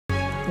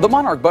The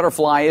monarch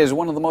butterfly is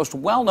one of the most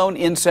well-known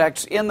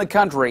insects in the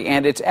country,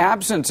 and its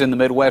absence in the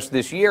Midwest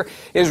this year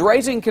is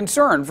raising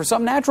concern for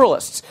some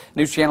naturalists.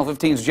 News Channel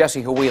 15's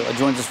Jesse Hawila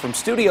joins us from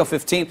Studio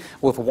 15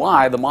 with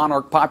why the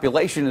monarch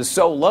population is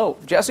so low.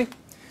 Jesse?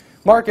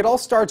 Mark, it all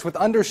starts with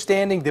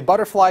understanding the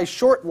butterfly's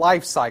short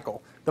life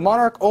cycle. The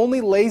monarch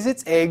only lays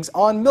its eggs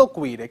on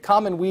milkweed, a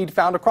common weed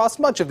found across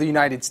much of the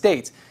United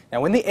States. Now,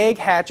 when the egg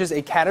hatches,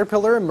 a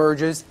caterpillar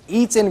emerges,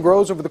 eats and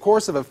grows over the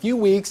course of a few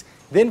weeks,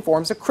 then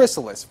forms a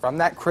chrysalis. From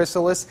that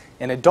chrysalis,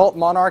 an adult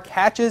monarch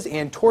hatches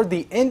and toward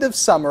the end of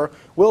summer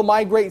will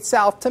migrate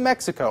south to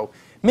Mexico.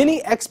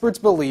 Many experts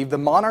believe the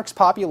monarch's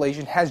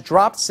population has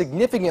dropped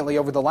significantly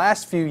over the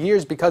last few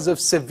years because of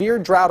severe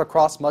drought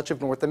across much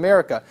of North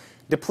America.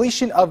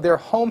 Depletion of their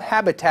home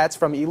habitats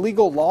from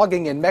illegal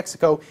logging in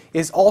Mexico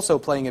is also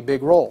playing a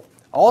big role.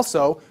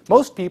 Also,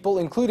 most people,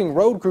 including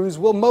road crews,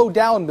 will mow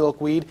down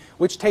milkweed,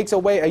 which takes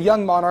away a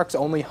young monarch's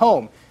only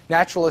home.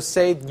 Naturalists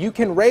say you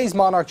can raise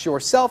monarchs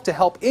yourself to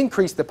help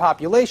increase the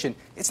population.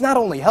 It's not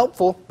only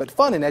helpful, but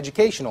fun and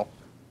educational.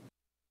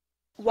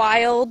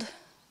 Wild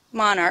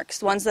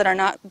monarchs, ones that are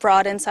not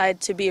brought inside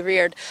to be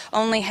reared,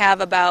 only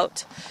have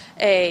about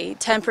a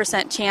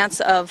 10% chance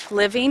of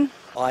living.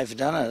 Well, I've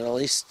done it at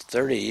least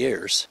 30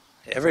 years.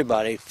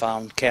 Everybody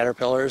found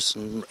caterpillars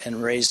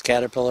and raised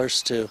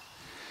caterpillars to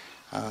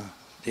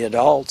the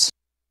adults.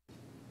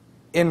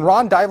 In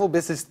Ron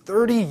Divalbis's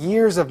 30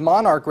 years of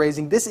monarch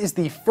raising, this is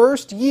the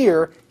first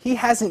year he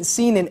hasn't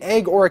seen an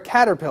egg or a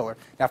caterpillar.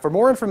 Now, for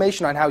more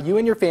information on how you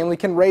and your family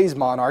can raise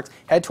monarchs,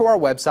 head to our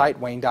website,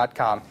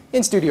 wayne.com.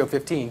 In Studio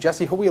 15,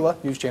 Jesse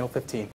Hawila, News Channel 15.